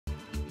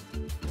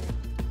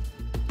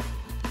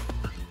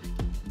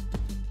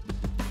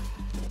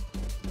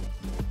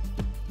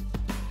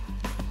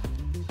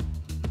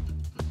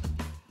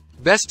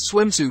Best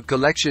Swimsuit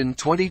Collection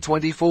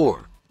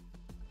 2024.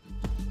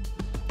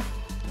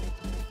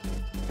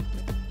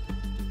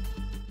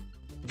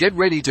 Get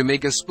ready to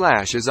make a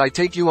splash as I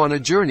take you on a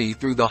journey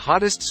through the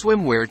hottest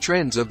swimwear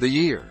trends of the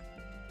year.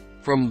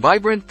 From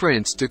vibrant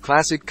prints to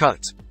classic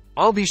cuts,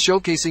 I'll be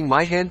showcasing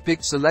my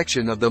hand-picked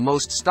selection of the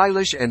most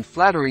stylish and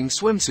flattering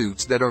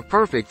swimsuits that are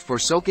perfect for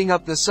soaking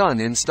up the sun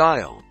in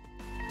style.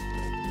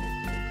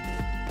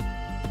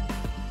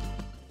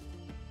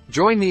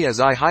 Join me as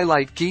I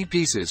highlight key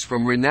pieces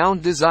from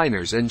renowned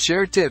designers and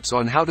share tips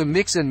on how to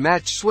mix and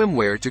match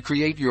swimwear to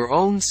create your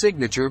own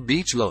signature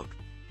beach look.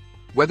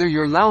 Whether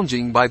you're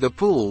lounging by the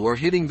pool or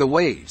hitting the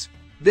waves,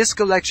 this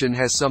collection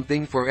has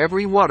something for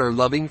every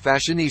water-loving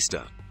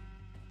fashionista.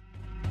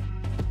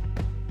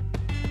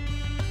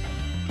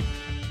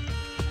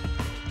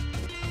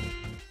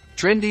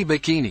 Trendy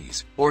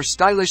bikinis, or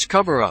stylish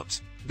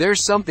cover-ups,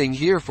 there's something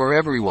here for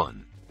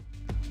everyone.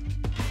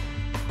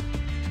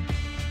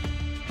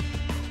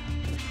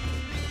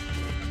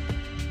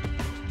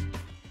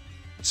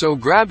 So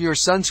grab your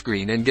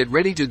sunscreen and get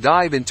ready to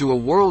dive into a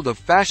world of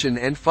fashion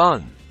and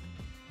fun.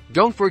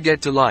 Don't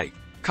forget to like,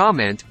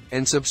 comment,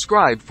 and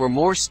subscribe for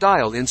more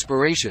style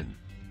inspiration.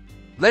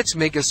 Let's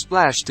make a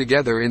splash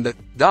together in the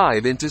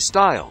Dive into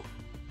Style.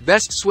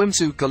 Best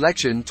Swimsuit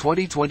Collection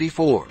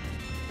 2024.